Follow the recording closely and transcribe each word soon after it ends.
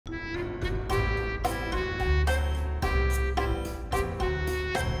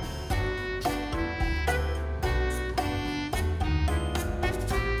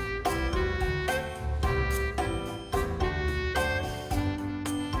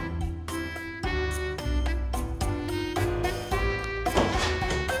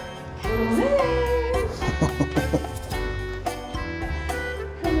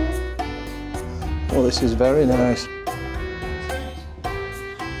this is very nice.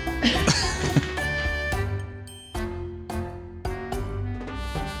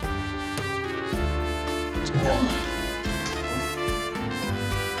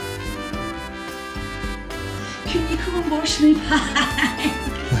 Can you come and wash me back?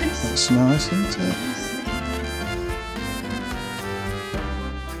 That's nice, isn't it?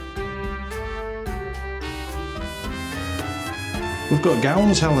 We've got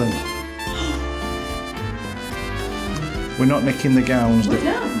gowns, Helen. We're not nicking the gowns.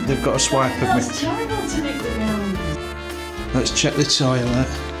 They've got a swipe of me. That's terrible to nick the gowns. Let's check the toilet.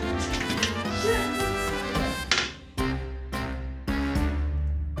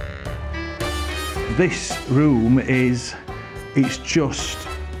 This room it's just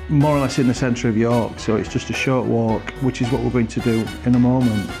more or less in the centre of York, so it's just a short walk, which is what we're going to do in a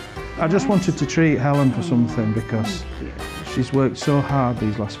moment. I just wanted to treat Helen for something because she's worked so hard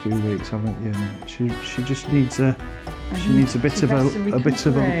these last few weeks, haven't you? She just needs a bit of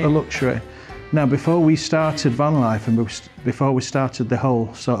a luxury. Now, before we started van life and before we started the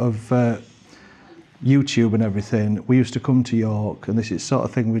whole sort of YouTube and everything, we used to come to York, and this is the sort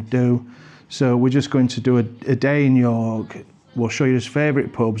of thing we'd do. So we're just going to do a day in York. We'll show you his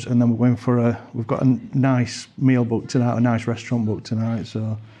favourite pubs, and then we're going for we've got a nice meal booked tonight, a nice restaurant booked tonight.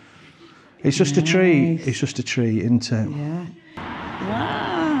 So it's just a treat. It's just a treat, isn't it? Yeah.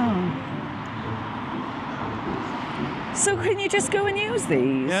 Wow. So can you just go and use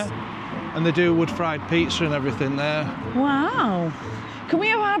these? Yeah. And they do wood-fried pizza and everything there. Wow. Can we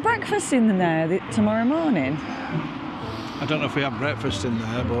have our breakfast in there tomorrow morning? I don't know if we have breakfast in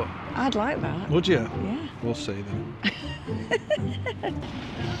there, but... I'd like that. Would you? Yeah. We'll see then.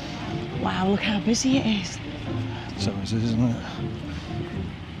 Wow, look how busy it is. It's always is, isn't it?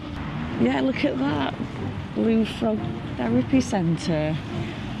 Yeah, look at that. Blue Frog Therapy Centre,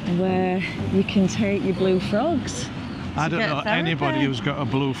 where you can take your blue frogs. I don't know anybody who's got a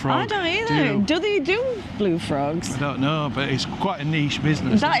blue frog. I don't either. Do they do blue frogs? I don't know, but it's quite a niche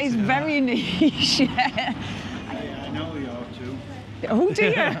business. That is very niche, yeah. I know you are too. Oh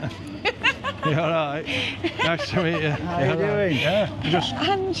dear. You all right? Nice to meet you. How are you doing? Yeah.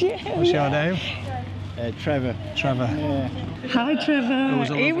 And you. What's your name? Trevor. Trevor. Yeah. Hi,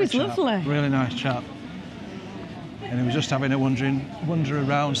 Trevor. He was chap. lovely. Really nice chap. And he was just having a wander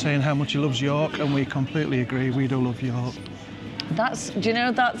around saying how much he loves York, and we completely agree, we do love York. Do you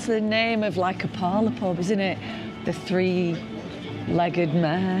know that's the name of like a parlour pub, isn't it? The three-legged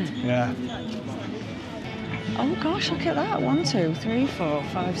mare. Yeah. Oh gosh, look at that. 1, 2, 3, 4,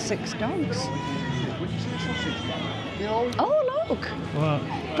 5, 6 dogs. Oh look. What?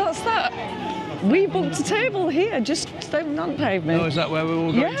 That's that. We booked a table here, just on pavement. Oh, is that where we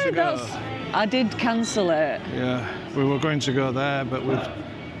were going to go? I did cancel it. Yeah, we were going to go there, but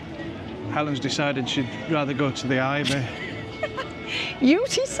Helen's decided she'd rather go to the Ivy. You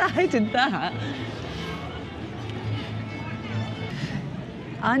decided that?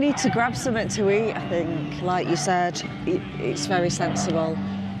 I need to grab something to eat, I think. Like you said, it's very sensible.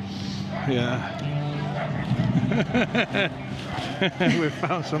 Yeah. We've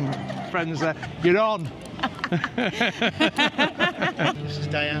found some friends there. You're on. This is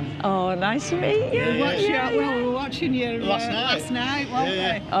Diane. Oh, nice to meet you. We were watching you last night,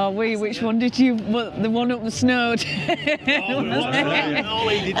 weren't we? Oh, which one did you? The one up the snow? Oh,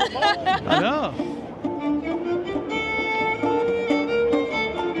 he did them all. I know.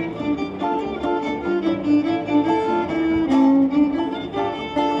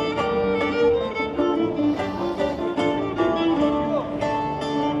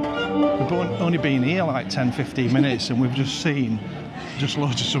 We've only been here like 10-15 minutes and we've just seen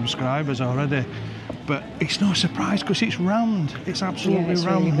loads of subscribers already. But it's no surprise because it's rammed. It's absolutely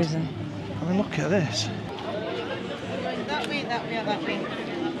rammed. Really busy. I mean, look at this. That way.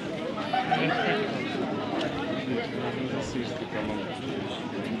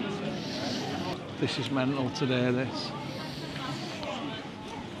 This is mental today, this.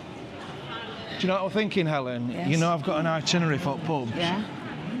 Do you know what I'm thinking, Helen? Yes. You know I've got an itinerary for pubs. Yeah.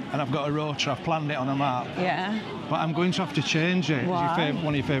 And I've got a rota, I've planned it on a map. Yeah. But I'm going to have to change it. Why?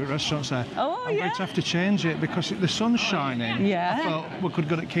 One of your favourite restaurants there. Oh, I'm going to have to change it because the sun's shining. Yeah. I thought we could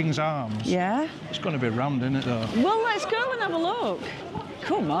go to King's Arms. Yeah. It's going to be rammed, isn't it, though? Well, let's go and have a look.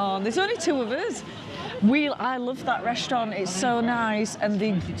 Come on, there's only 2 of us. I love that restaurant, it's so nice, and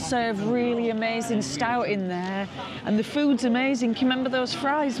they serve really amazing stout in there, and the food's amazing. Can you remember those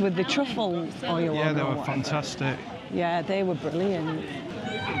fries with the truffle oil on? Yeah, they were fantastic. Yeah, they were brilliant.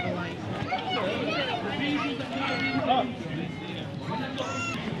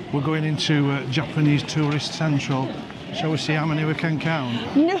 We're going into Japanese Tourist Central. Shall we see how many we can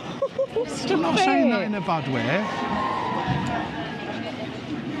count? No, Stuff I'm not saying that in a bad way.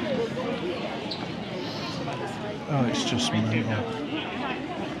 Oh, it's just mental.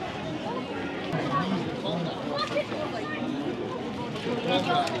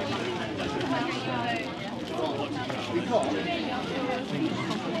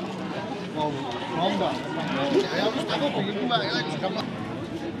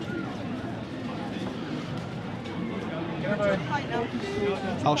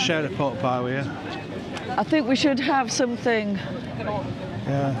 I'll share a pot pie with you. I think we should have something.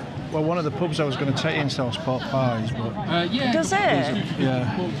 Yeah. Well, one of the pubs I was going to take in sells pot pies, but... Does it?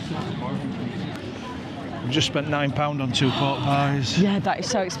 Yeah. We've just spent £9 on 2 pot pies. Yeah, that is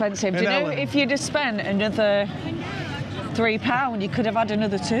so expensive. Do you know, Helen. if you'd have spent another £3, you could have had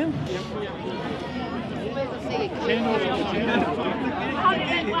another 2.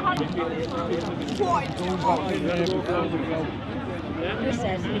 He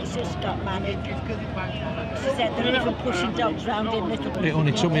says it's just got married. She said they're even pushing dogs round in little... It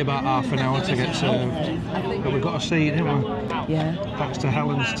only took me about half an hour to get served. But we've got a seat, haven't we? Yeah. Thanks to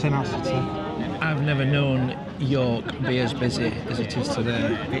Helen's tenacity. I've never known York be as busy as it is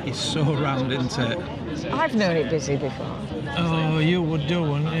today. It is so rammed into it. I've known it busy before. Oh, you would do,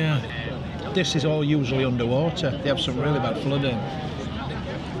 wouldn't you? This is all usually underwater. They have some really bad flooding.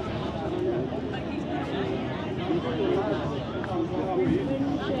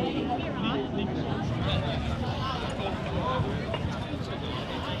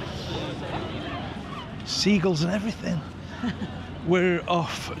 Seagulls and everything. We're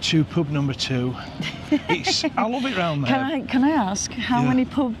off to pub number 2. I love it round there. Can I ask how many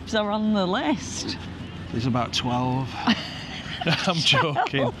pubs are on the list? There's about 12. I'm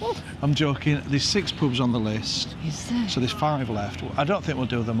joking. I'm joking. There's 6 pubs on the list. Is there? So there's 5 left. I don't think we'll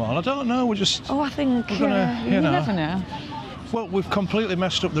do them all. I don't know. We're just. Oh, I think we're gonna, you never know. Well, we've completely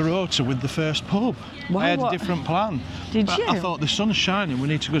messed up the rota with the first pub. Why, I had what? a different plan. Did but you? I thought the sun's shining. We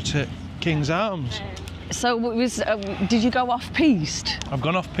need to go to King's Arms. So it was, did you go off-piste? I've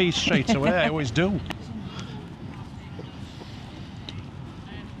gone off piste straight away. I always do.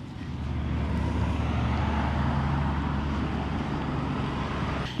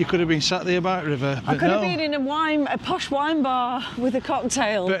 You could have been sat there by the river, but I could no. have been in a posh wine bar with a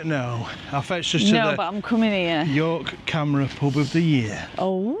cocktail. But no, I fetched us to No, the but I'm coming here. York Camera Pub of the Year.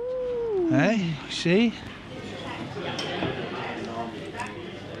 Oh. Hey, see?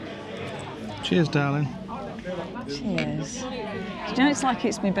 Cheers, darling. Cheers. Do you know it's like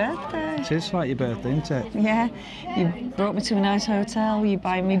it's my birthday? It is like your birthday, isn't it? Yeah. You brought me to a nice hotel, you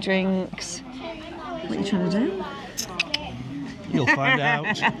buy me drinks. What are you trying to do? You'll find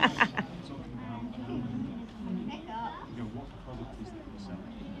out.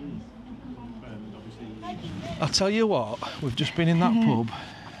 I'll tell you what, we've just been in that pub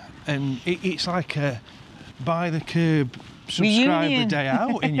and it's like a by the curb subscriber Reunion. day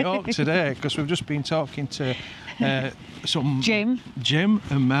out in York today because we've just been talking to some Jim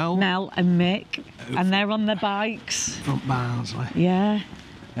and Mel and Mick, and they're on their bikes. From Barnsley. Yeah.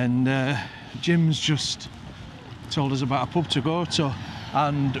 And Jim's just told us about a pub to go to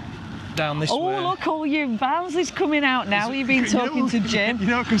and down this way. Oh, look, all your Barnsley's coming out now. You've been talking to Jim. You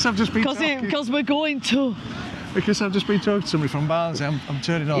know, because I've just been talking. Because we're going to. Because I've just been talking to somebody from Barnsley, I'm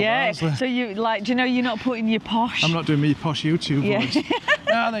turning on Barnsley. So you like, do you know you're not putting your posh? I'm not doing me posh YouTube voice. Yeah.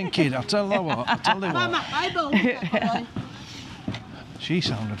 Now then, kid, I'll tell you what. She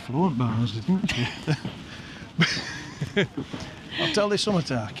sounded fluent, Barnsley, didn't she? I'll tell you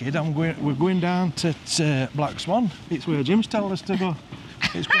something, kid. We're going down to Black Swan. It's where Jim's told us to go.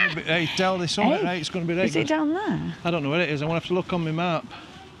 It's going to be. Hey, tell this something, right? It's going to be right. Is it down there? I don't know where it is. I'm going to have to look on my map.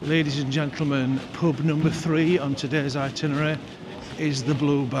 Ladies and gentlemen, pub number 3 on today's itinerary is the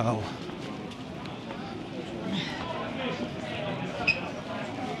Bluebell.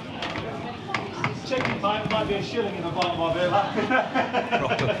 Might be a shilling in the bottom of it.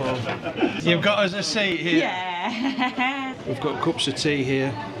 Proper pub. You've got us a seat here. Yeah. We've got cups of tea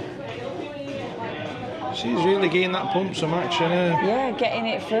here. She's really getting that pump some action, eh? Yeah, getting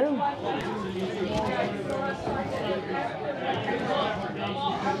it through.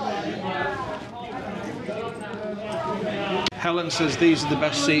 Helen says these are the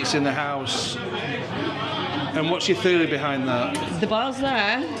best seats in the house. And what's your theory behind that? The bar's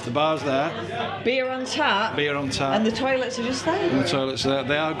there, The bar's there, beer on tap, beer on tap, and the toilets are just there. and the toilets are there.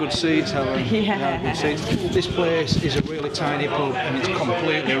 They are good seats, Helen. Yeah. They are good seats. This place is a really tiny pub and it's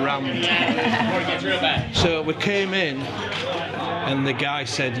completely rammed. So we came in and the guy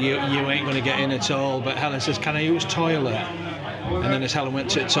said, you ain't going to get in at all. But Helen says, can I use toilet? And then as Helen went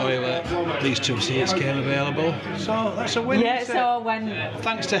to the toilet, these 2 seats came available. So that's a win. Yeah, so when...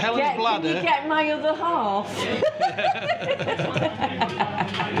 Thanks to Helen's bladder. Can you get my other half?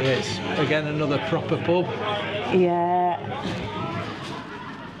 It's again another proper pub. Yeah.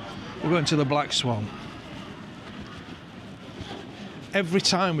 We're going to the Black Swan. Every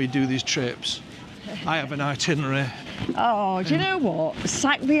time we do these trips, I have an itinerary. Oh, do you know what?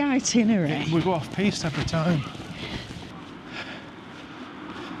 Sack the itinerary. We go off piste every time.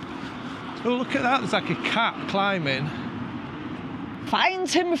 Oh, look at that, there's like a cat climbing. Fine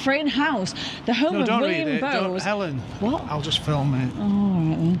timber frame house, the home of don't William read it. Don't, Bowes. Helen. What? I'll just film it. Oh, all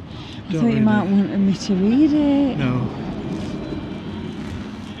right then. I Don't thought you read might it. want me to read it. No.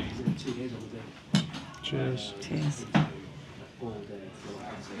 Cheers. Cheers.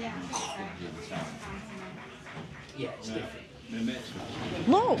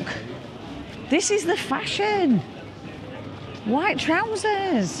 Look, this is the fashion. White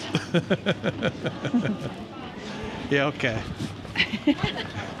trousers. Yeah, okay.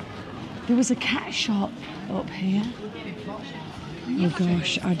 There was a cat shop up here. Oh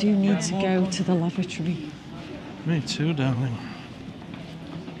gosh, I do need to go to the lavatory. Me too, darling.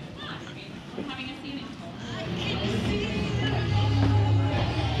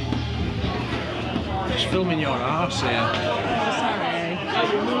 Just filming your arse here. Sorry.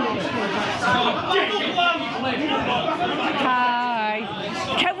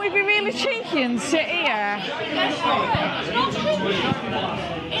 Hi. Can we be really cheeky and sit here?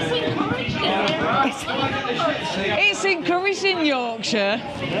 It's encouraged in Yorkshire.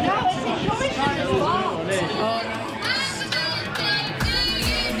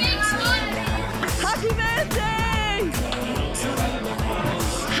 Happy birthday!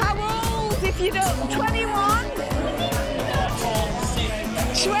 How old if you don't? 21?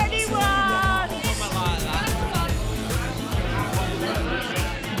 21!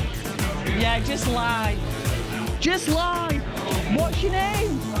 Yeah, just lie. Just lie. What's your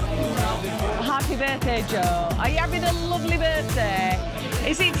name? Happy birthday, Joe. Are you having a lovely birthday?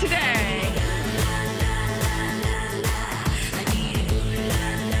 Is it today?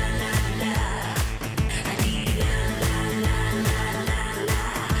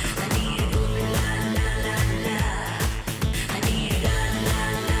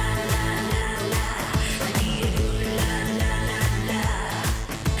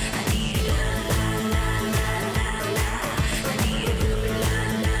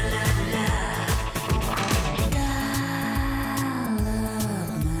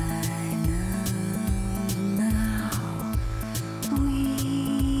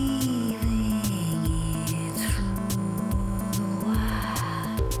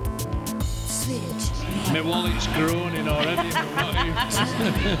 My wallet's groaning already.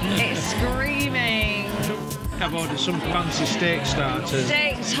 It's screaming. I've ordered some fancy steak starters.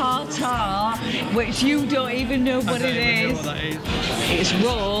 Steak tartare, which you don't even know what it is. What that is. It's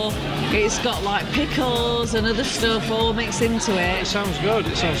raw. It's got like pickles and other stuff all mixed into It it. sounds good.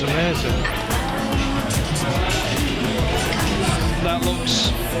 It sounds amazing. That looks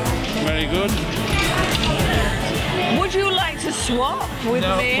very good. Would you like to swap with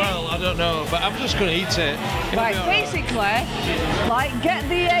No, me? well, I don't know, but I'm just going to eat it. Right, basically, like get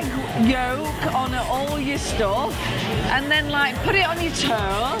the egg yolk on all your stuff and then like put it on your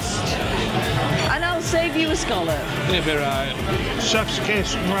toast and I'll save you a scallop. You'll be right. Chef's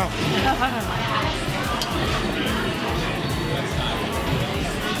kiss. Well.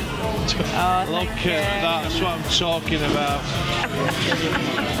 Oh, Look thank at you. that, that's what I'm talking about.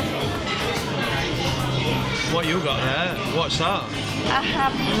 What you got there? What's that? I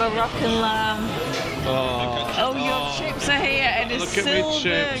have Moroccan lamb. Oh, Your chips are here in a look at me silver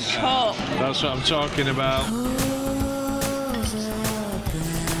chips. cup. That's what I'm talking about.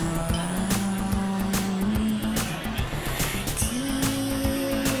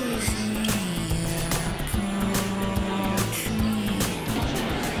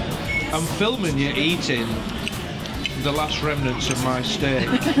 I'm filming you eating the last remnants of my steak.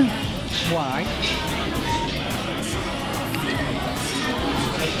 Why?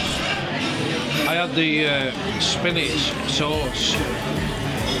 I had the spinach sauce.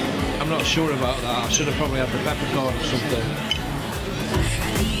 I'm not sure about that. I should have probably had the peppercorn or something.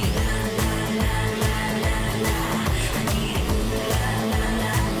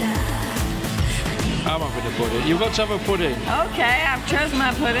 I'm having a pudding. You've got to have a pudding. Okay, I've chosen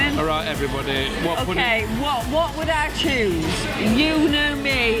my pudding. All right, everybody. What pudding? Okay, what would I choose? You know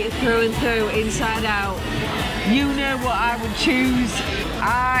me through and through, inside out. You know what I would choose.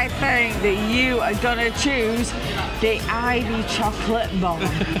 I think that you are gonna choose the Ivy chocolate bomb.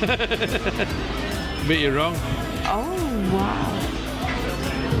 But you're wrong. Oh, wow.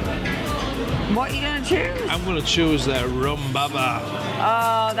 What are you going to choose? I'm going to choose the rum baba.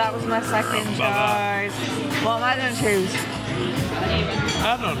 Oh, that was my second choice. What am I going to choose?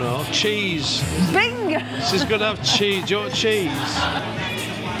 I don't know, cheese. Bingo! She's going to have cheese. Do you want cheese?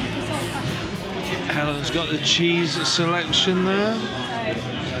 Helen's got the cheese selection there.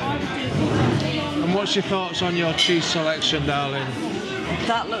 And what's your thoughts on your cheese selection, darling?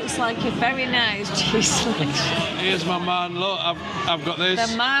 That looks like a very nice cheese selection. Here's my man, look, I've got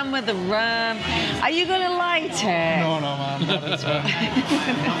this. The man with the rum. Are you going to light it? No, man. That's fine.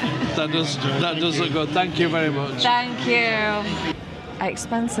 That does look good. Thank you very much. Thank you.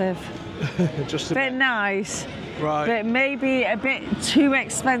 Expensive. Just A bit nice. right. But maybe a bit too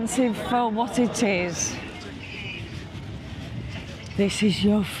expensive for what it is. This is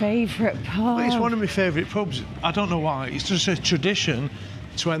your favourite pub. It's one of my favourite pubs. I don't know why. It's just a tradition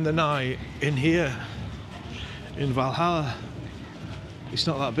to end the night in here, in Valhalla. It's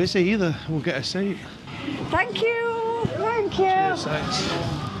not that busy either. We'll get a seat. Thank you. Thank you. Cheers, thanks.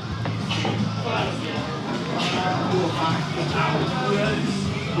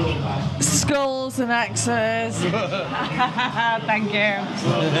 Skulls and axes. Thank you.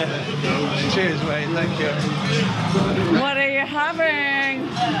 Cheers, mate. Thank you. What are you having?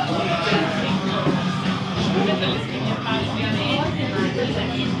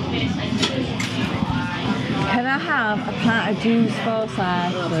 Can I have a pint of juice for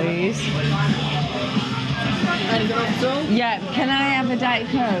side, please? Yeah, can I have a Diet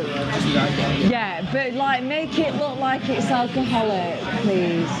Coke? Yeah, but like make it look like it's alcoholic,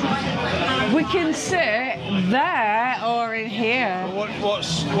 please. We can sit there or in here.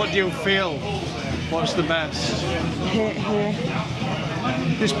 What do you feel? What's the best? Here.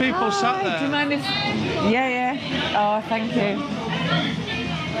 There's people sat Do you there. mind if... Yeah. Oh, thank you.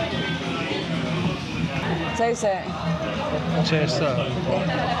 Taste it. Taste that.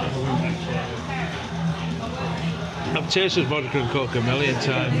 I've tasted vodka and coke a million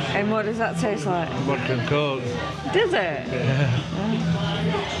times. And what does that taste like? Vodka and coke. Does it? Yeah.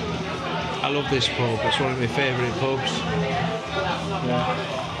 I love this pub. It's one of my favourite pubs.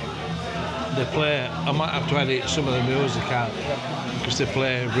 Yeah. They play. I might have to edit some of the music out because they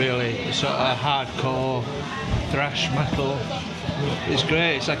play really sort of hardcore thrash metal. It's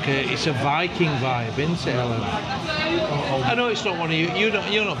great. It's like it's a Viking vibe, isn't it, Helen? I know it's not one of you.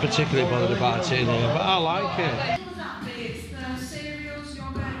 You're not particularly bothered about it here, but I like it.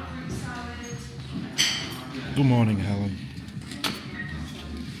 Good morning, Helen.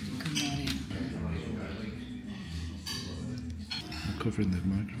 I'm covering the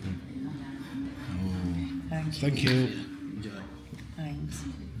microphone. Oh, thank you. Thanks.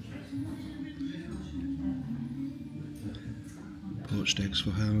 Poached eggs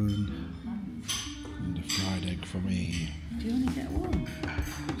for Helen. And a fried egg for me. Do you only get one?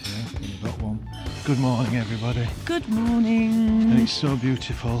 Yeah, only got one. Good morning, everybody. Good morning. And it's so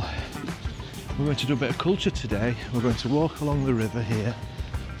beautiful. We're going to do a bit of culture today. We're going to walk along the river here.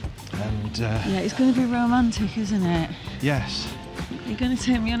 And Yeah, it's going to be romantic, isn't it? yes, You're going to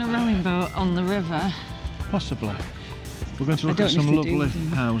take me on a rowing boat on the river. possibly. We're going to look I at don't some know if they do lovely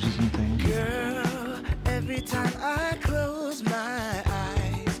them. houses and things. Girl, every time I close my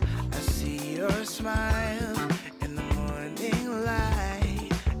eyes, I see your smile in the morning light.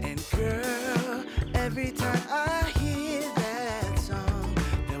 And girl, every time I hear that song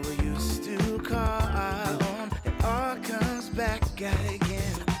that we used to call our own, it all comes back again.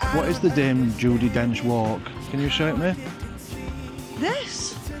 What is the Dame Judi Dench walk? Can you show it me?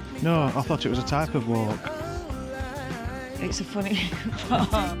 This? No, I thought it was a type of walk. It's a funny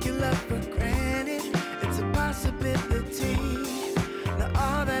Take your love for granted, it's a possibility. Now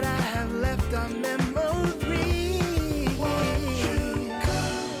all that I have left are memories.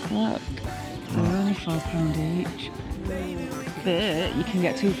 Look, they're only £4 each. But you can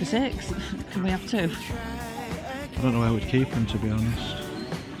get 2 for £6. Can we have 2? I don't know where we'd keep them, to be honest.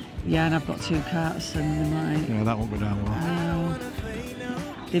 Yeah, and I've got 2 cats and they might... Yeah, that won't go down well.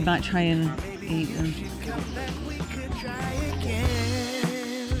 They might try and eat them. Try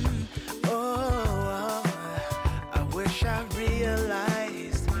again. Oh, I wish I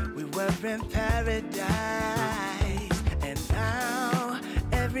realized we were in paradise. And now,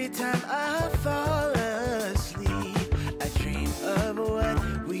 every time I fall asleep, I dream of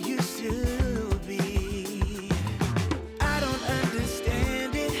what we used to be. I don't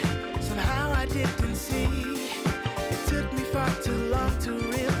understand it, somehow I didn't see. It took me far too long to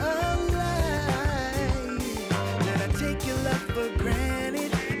realize. Take your love for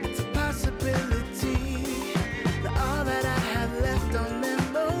granted, it's a possibility. All that I have left on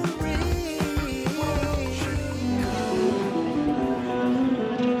memory.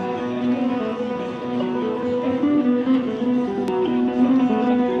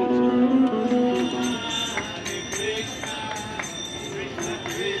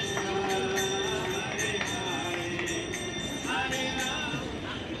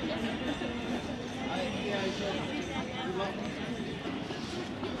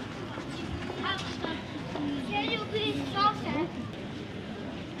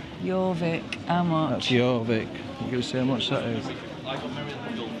 Jorvik, how much? That's Jorvik. You going to say how much that is?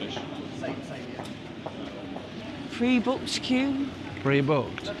 Pre-booked queue.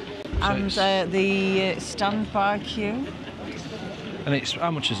 Pre-booked. And the standby queue. And it's, how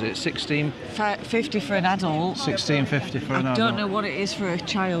much is it? 16? 50 for an adult. 16.50 for an adult. I don't know what it is for a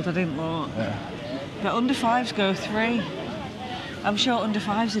child, I didn't look. Yeah. But under 5s go 3. I'm sure under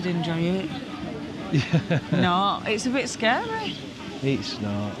 5s would enjoy it. Yeah. No, it's a bit scary. It's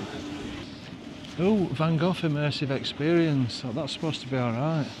not. Oh, Van Gogh Immersive Experience. Oh, that's supposed to be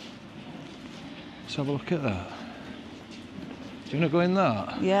alright. Let's have a look at that. Do you want to go in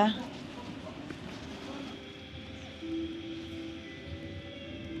that? Yeah.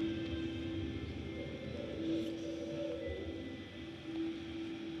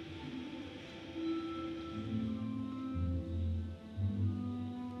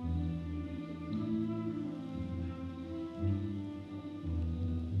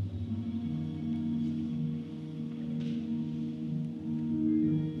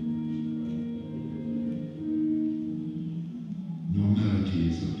 Normality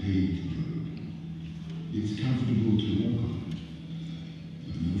is a paved road. It's comfortable to walk on,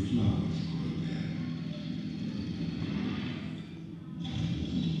 but no flowers grow there.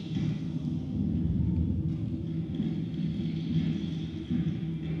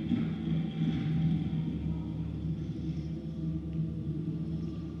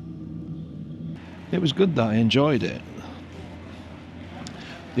 It was good that I enjoyed it.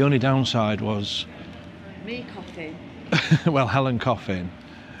 The only downside was, Me coughing. well, Helen coughing,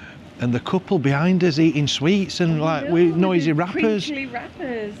 and the couple behind us eating sweets and noisy rappers. Crinkly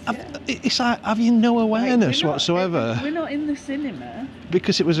rappers. It's like, have you no awareness whatsoever? We're not in the cinema.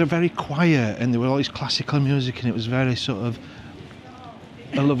 Because it was a very quiet, and there were all this classical music, and it was very sort of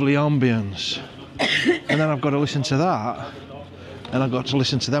a lovely ambience. And then I've got to listen to that, and I've got to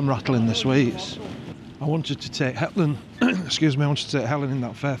listen to them rattling the sweets. I wanted to take Helen, excuse me, I wanted to take Helen in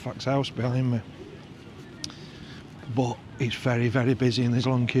that Fairfax house behind me. But it's very, very busy and there's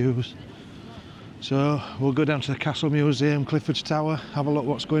long queues. So we'll go down to the Castle Museum, Clifford's Tower, have a look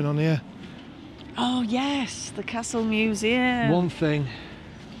what's going on here. Oh yes, the Castle Museum. One thing,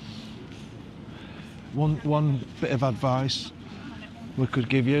 one bit of advice we could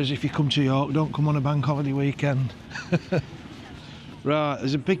give you is if you come to York, don't come on a bank holiday weekend. Right,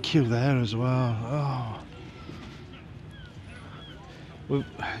 there's a big queue there as well. Oh.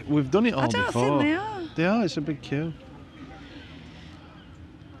 We've done it all before. I don't think they are. They are, it's a big queue.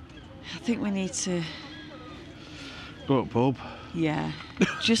 I think we need to... Go to pub. Yeah,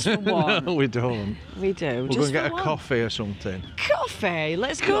 just for one. No, we don't. We do, We're just going to get a for one. coffee or something. Coffee?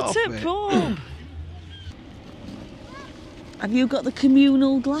 Let's go Coffee. to pub. Have you got the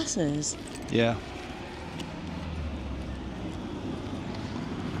communal glasses? Yeah.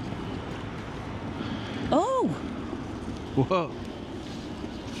 Oh, Whoa.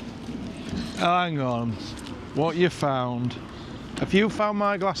 Hang on. What you found? Have you found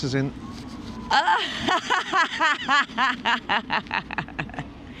my glasses in?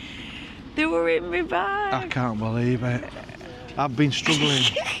 they were in my I bag. can't believe it. I've been struggling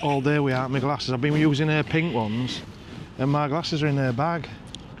all day without my glasses. I've been using her pink ones, and my glasses are in her bag.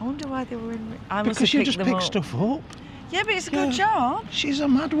 I wonder why they were in my... I must Because have you just picked pick them up. stuff up. Yeah, but it's a good job. She's a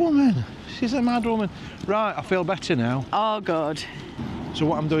mad woman. She's a mad woman. Right, I feel better now. Oh, good. So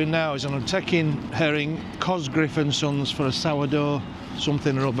what I'm doing now is I'm taking her in Cosgriff and Sons for a sourdough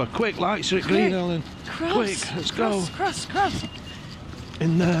something or other. Quick, lights are at green, Helen. Cross. Quick, let's go. Cross.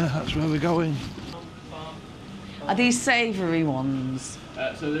 In there, that's where we're going. Are these savoury ones?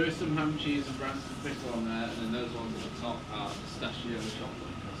 So there is some ham, cheese and Branston pickle on there, and then those ones at the top are pistachio and chocolate.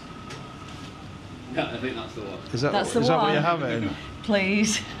 Yeah, I think that's the one. Is that, That's the is that what one. you're having?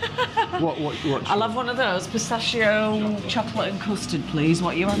 Please. What? I'll have one of those, pistachio, chocolate and custard, please.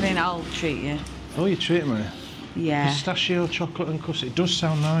 What you having? I'll treat you. Oh, you're treating me? Yeah. Pistachio, chocolate and custard. It does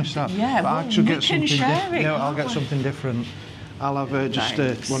sound nice, that. Yeah, but well, I should we get can something share different. it, Yeah, I'll can't get we? something different. I'll have just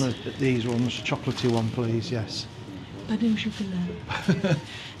Thanks. one of these ones, a chocolatey one, please, yes. Pardon chocolat.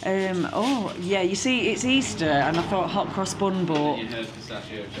 Oh, yeah, you see, it's Easter, and I thought hot cross bun, but... You heard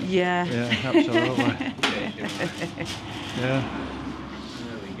pistachio chocolate. Yeah. Yeah, absolutely. Yeah.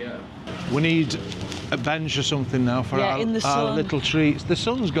 There we go. We need a bench or something now for Yeah, in the our sun. little treats. The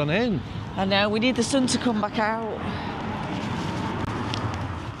sun's gone in. I know, we need the sun to come back out.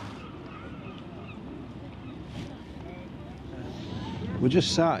 We're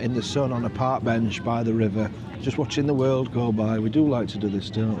just sat in the sun on a park bench by the river, just watching the world go by. We do like to do this,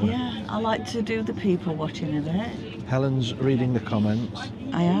 don't we? Yeah, I like to do the people watching a bit. Helen's reading the comments.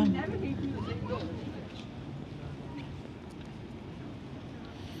 I am.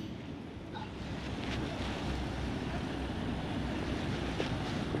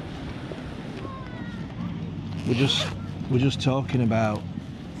 we're just talking about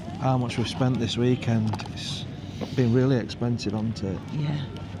how much we've spent this weekend. It's been really expensive, hasn't it? Yeah.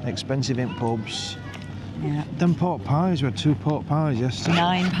 Expensive in pubs. Yeah. Them pork pies, we had 2 pork pies yesterday.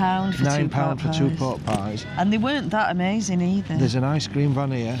 £9 for £9 2 for 2 pork pies. And they weren't that amazing either. There's an ice cream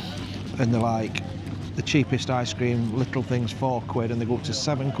van here, and they're like the cheapest ice cream, little things, £4, and they go up to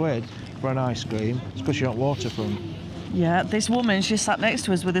 £7 for an ice cream. It's because you're not waterfront. Yeah, this woman, she sat next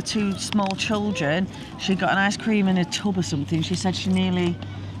to us with her 2 small children. She got an ice cream in a tub or something. She said she nearly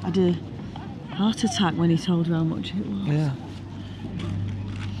had a heart attack when he told her how much it was. Yeah.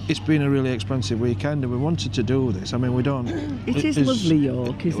 It's been a really expensive weekend, and we wanted to do this. I mean, we don't... It is lovely,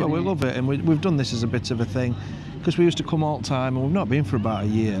 York, isn't it? Well, we love it, and we've done this as a bit of a thing, because we used to come all the time, and we've not been for about a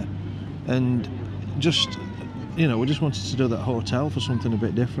year. And just, you know, we just wanted to do that hotel for something a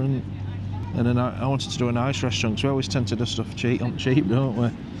bit different. And then I wanted to do a nice restaurant, because we always tend to do stuff cheap, don't we?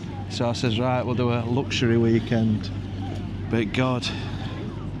 So I says, right, we'll do a luxury weekend. But God,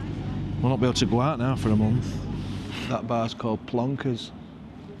 we'll not be able to go out now for a month. That bar's called Plonkers.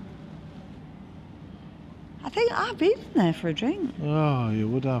 I think I've been in there for a drink. Oh, you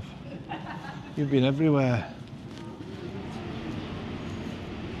would have. You've been everywhere.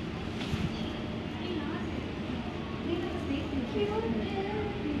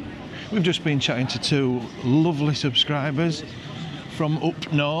 We've just been chatting to 2 lovely subscribers from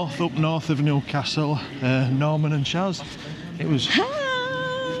up north of Newcastle, Norman and Chaz. It was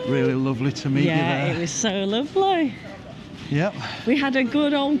really lovely to meet you there. Yeah, it was so lovely. Yep. We had a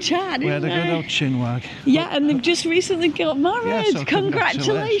good old chat, didn't we? We had a good old chinwag. Yeah, and they've just recently got married. Yeah, so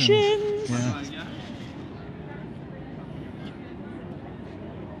congratulations. Yeah.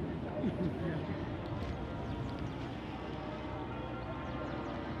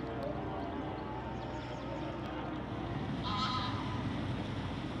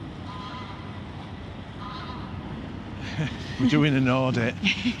 We're doing an audit.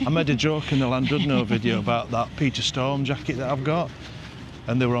 I made a joke in the Landudno video about that Peter Storm jacket that I've got,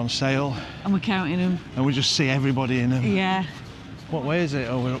 and they were on sale. And we're counting them. And we just see everybody in them. Yeah. What way is it?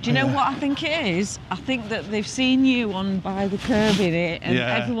 Oh, we're up Do you know here. what I think it is? I think that they've seen you on by the curb in it, and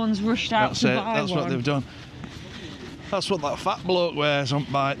Yeah. everyone's rushed out to buy one. That's what they've done. That's what that fat bloke wears on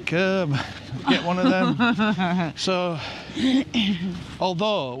by the curb. Get one of them. So,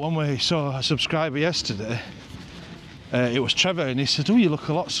 although when we saw a subscriber yesterday, it was Trevor, and he said, "Oh, you look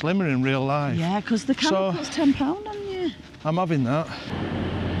a lot slimmer in real life." Yeah, because the camera puts £10 on you. I'm having that.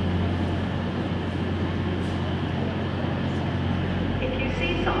 If you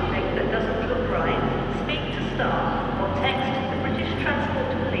see something that doesn't look right, speak to staff or text the British Transport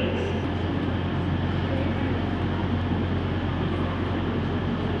Police.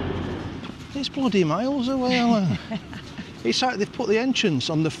 It's bloody miles away, Helen. It's like they've put the entrance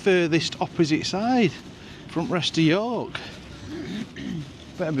on the furthest opposite side, front rest of York.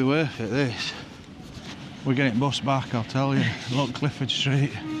 Better be worth it, this. We're getting bus back, I'll tell you. Look, Clifford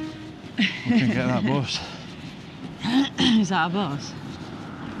Street. We can get that bus. Is that a bus?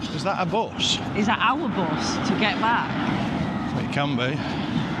 Is that a bus? Is that our bus to get back? It can be.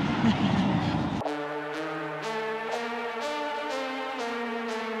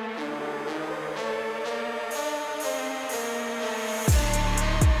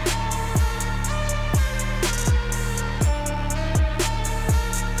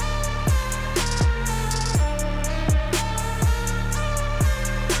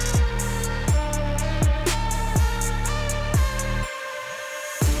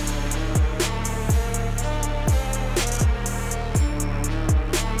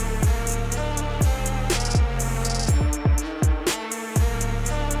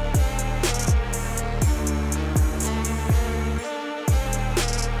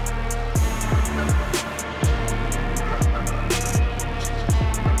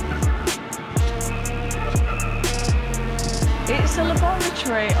 It's a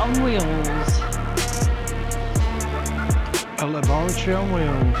laboratory on wheels. A laboratory on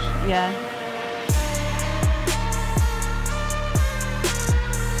wheels. Yeah.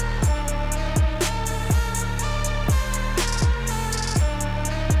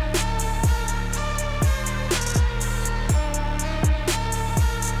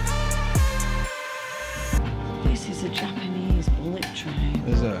 This is a Japanese bullet train.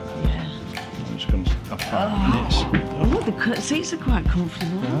 Is it? Yeah. I'm just going to have 5 minutes. Oh, the seats are quite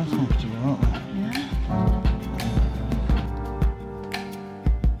comfortable. Yeah, comfortable, aren't they? Yeah.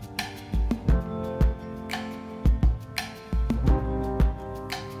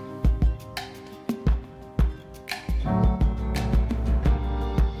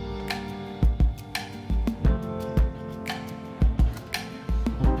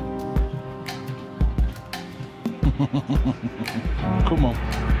 Come on.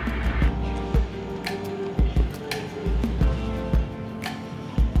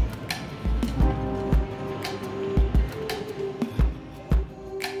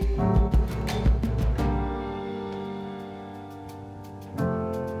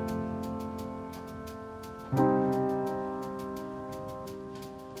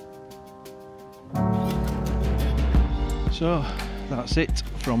 So that's it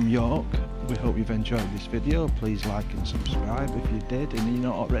from York. We hope you've enjoyed this video. Please like and subscribe if you did and you're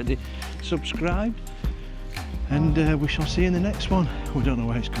not already subscribed. And we shall see you in the next one. We don't know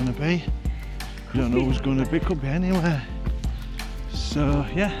where it's going to be. We don't know who's going to be. Could be anywhere. So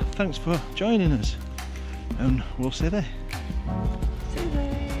yeah, thanks for joining us. And we'll see you there.